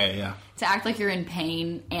job. Yeah. To act like you're in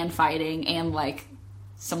pain and fighting and,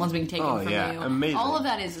 someone's being taken from you. Amazing. All of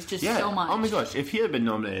that is just so much. Oh my gosh, if he had been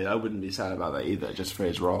nominated, I wouldn't be sad about that either, just for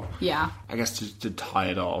his role. Yeah. I guess to tie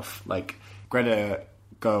it off, Greta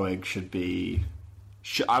Gerwig should be...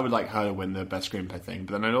 I would like her to win the best screenplay thing,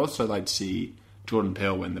 but then I'd also like to see Jordan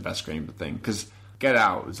Peele win the best screenplay thing, because Get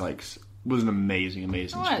Out was an amazing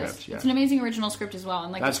script. Yeah. It's an amazing original script as well,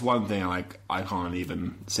 and that's one thing I can't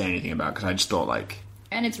even say anything about, because I just thought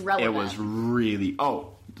and it's relevant. It was really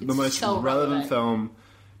the most so relevant film,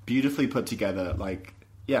 beautifully put together.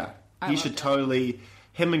 He should totally,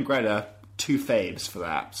 him and Greta, 2 faves for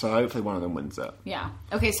that, so hopefully one of them wins it. Yeah.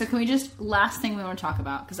 Okay, so can we just... Last thing we want to talk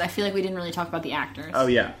about, because I feel we didn't really talk about the actors. Oh,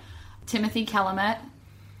 yeah. Timothy Chalamet,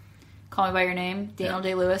 Call Me By Your Name. Daniel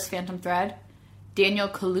Day-Lewis, Phantom Thread. Daniel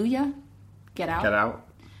Kaluuya, Get Out.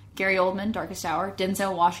 Gary Oldman, Darkest Hour.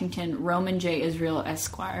 Denzel Washington, Roman J. Israel,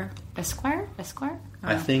 Esquire? I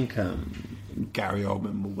think Gary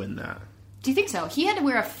Oldman will win that. Do you think so? He had to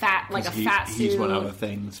wear a fat suit. He's won other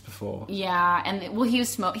things before. Yeah, and he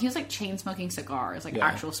was chain smoking cigars,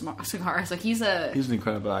 actual cigars. He's an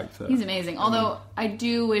incredible actor. He's amazing. Although I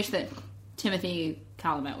do wish that Timothy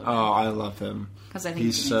Chalamet would. Oh, I love him because I think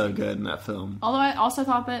he's so good in that film. Although I also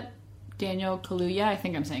thought that Daniel Kaluuya, I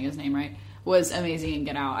think I'm saying his name right, was amazing in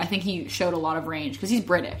Get Out. I think he showed a lot of range because he's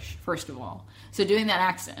British, first of all. So doing that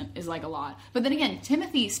accent is like a lot. But then again,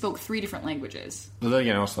 Timothy spoke 3 different languages. But then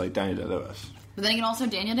again, also like Daniel Day-Lewis. But then again, also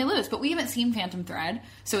Daniel Day-Lewis. But we haven't seen Phantom Thread,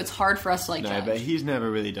 so it's hard for us to like judge. No, but he's never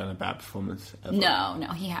really done a bad performance ever. No,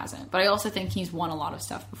 he hasn't. But I also think he's won a lot of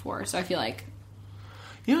stuff before, so I feel like...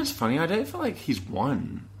 You know what's funny? I don't feel like he's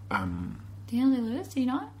won. Daniel Day-Lewis, did he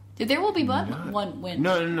not? Did There Will Be Blood one win?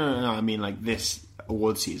 No. I mean, like, this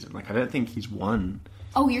award season. Like, I don't think he's won.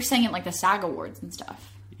 Oh, you're saying it like the SAG Awards and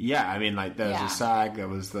stuff. Yeah, I mean, like, there's a SAG, there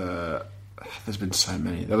was the... There's been so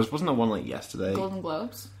many. Wasn't there one, like, yesterday? Golden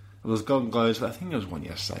Globes? It was Golden Globes, but I think there was one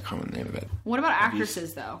yesterday. I can't remember the name of it. What about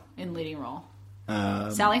actresses, though, in leading role?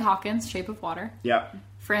 Sally Hawkins, Shape of Water. Yeah.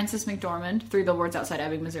 Frances McDormand, 3 Billboards Outside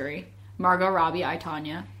Ebbing, Missouri. Margot Robbie, I,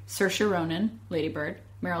 Tonya. Saoirse Ronan, Lady Bird.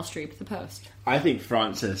 Meryl Streep, The Post. I think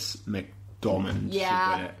Frances McDormand should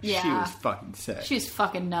win it. Yeah. She was fucking sick. She was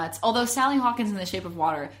fucking nuts. Although Sally Hawkins in The Shape of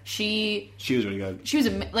Water, she was really good. She was,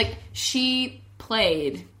 she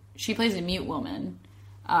plays a mute woman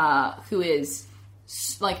who is...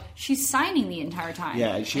 like, she's signing the entire time.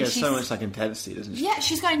 Yeah, she has so much, like, intensity, doesn't she? Yeah,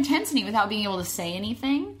 she's got intensity without being able to say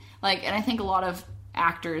anything. Like, and I think a lot of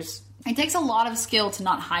actors... It takes a lot of skill to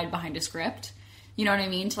not hide behind a script. You know what I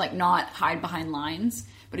mean? To, like, not hide behind lines.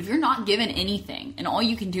 But if you're not given anything, and all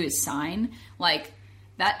you can do is sign, like,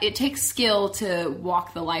 that... It takes skill to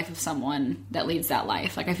walk the life of someone that leads that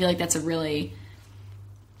life. Like, I feel like that's a really...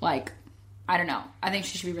 Like, I don't know. I think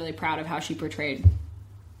she should be really proud of how she portrayed...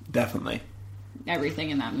 Definitely. Everything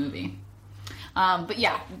in that movie. But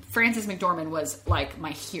yeah, Frances McDormand was like my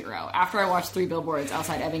hero. After I watched 3 Billboards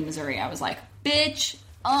Outside Ebbing, Missouri, I was like, bitch,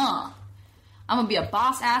 I'm gonna be a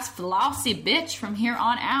boss-ass flossy bitch from here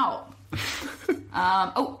on out.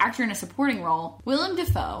 Actor in a supporting role, Willem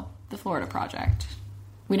Dafoe, The Florida Project.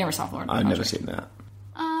 We never saw Florida Project. I've never seen that.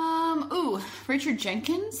 Richard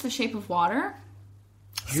Jenkins, The Shape of Water.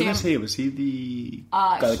 Who was he? Was he the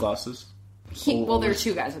guy with glasses? There were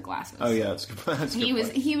 2 guys with glasses. Oh yeah, that's a good. That's a good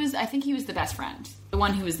point. He was. I think he was the best friend, the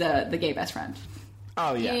one who was the gay best friend.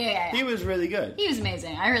 Oh yeah. Yeah. He was really good. He was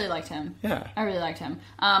amazing. I really liked him. Yeah, I really liked him.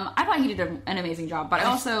 I thought he did an amazing job, but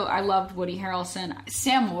I loved Woody Harrelson.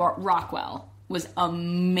 Sam Rockwell was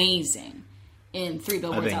amazing in 3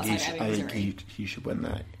 Billboards Outside Ebbing, Missouri. I think he should win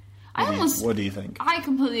that. What do you think? I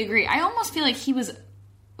completely agree. I almost feel like he was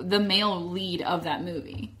the male lead of that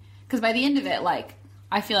movie because by the end of it, like.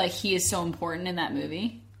 I feel like he is so important in that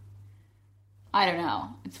movie. I don't know.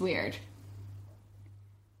 It's weird.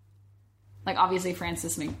 Like, obviously,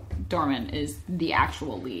 Frances McDormand is the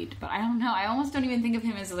actual lead. But I don't know. I almost don't even think of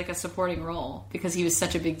him as, like, a supporting role. Because he was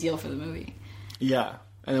such a big deal for the movie. Yeah.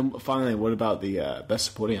 And then, finally, what about the best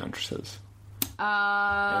supporting actresses?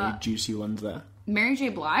 Any juicy ones there? Mary J.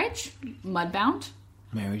 Blige, Mudbound.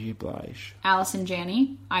 Mary J. Blige. Allison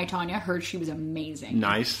Janney, I, Tonya. Heard she was amazing.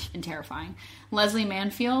 Nice. And terrifying. Leslie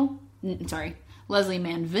Manville,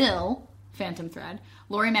 Phantom Thread.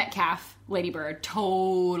 Laurie Metcalf, Lady Bird.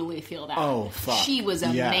 Totally feel that. Oh, fuck. She was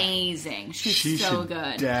amazing. Yeah. She's so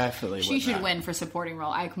good. Definitely She should win for supporting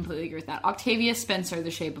role. I completely agree with that. Octavia Spencer,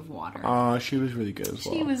 The Shape of Water. Oh, she was really good as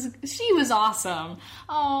well. She was awesome.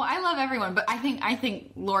 Oh, I love everyone. But I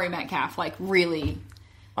think Laurie Metcalf, like, really...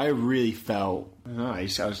 I really felt... I don't know, I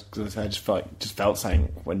just felt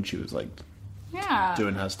something when she was, like... Yeah.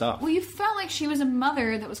 Doing her stuff. Well, you felt like she was a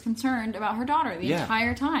mother that was concerned about her daughter the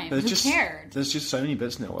entire time. Who cared? There's just so many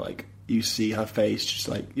bits in it where, like, you see her face just,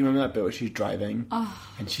 like... You remember that bit where she's driving? Oh.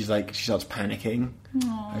 And she's, like... She starts panicking.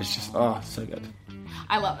 Aww. It's just... Oh, so good.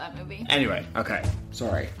 I love that movie. Anyway, okay.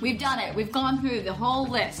 Sorry. We've done it. We've gone through the whole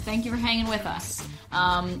list. Thank you for hanging with us.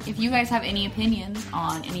 If you guys have any opinions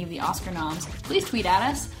on any of the Oscar noms, please tweet at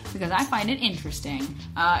us because I find it interesting.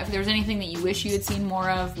 If there's anything that you wish you had seen more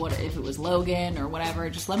of, if it was Logan or whatever,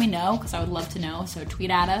 just let me know because I would love to know. So tweet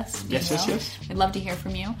at us. Yes. We'd love to hear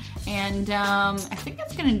from you. And I think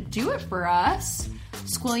that's going to do it for us.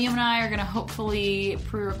 Squilliam and I are going to hopefully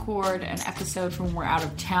pre-record an episode from when we're out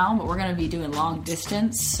of town, but we're going to be doing long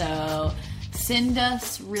distance, so send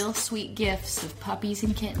us real sweet gifts of puppies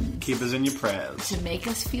and kittens. Keep us in your prayers. To make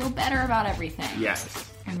us feel better about everything.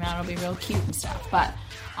 Yes. And that'll be real cute and stuff. But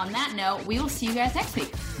on that note, we will see you guys next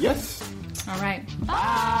week. Yes. All right.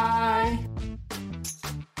 Bye.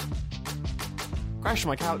 Crash on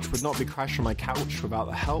My Couch would not be Crash on My Couch without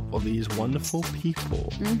the help of these wonderful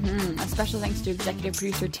people. A special thanks to executive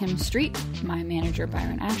producer Tim Street, my manager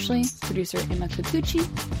Byron Ashley, producer Emma Kikuchi,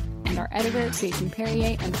 and our editor Jason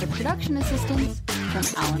Perrier, and the production assistance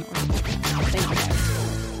from Alan Ortega. Thank you guys.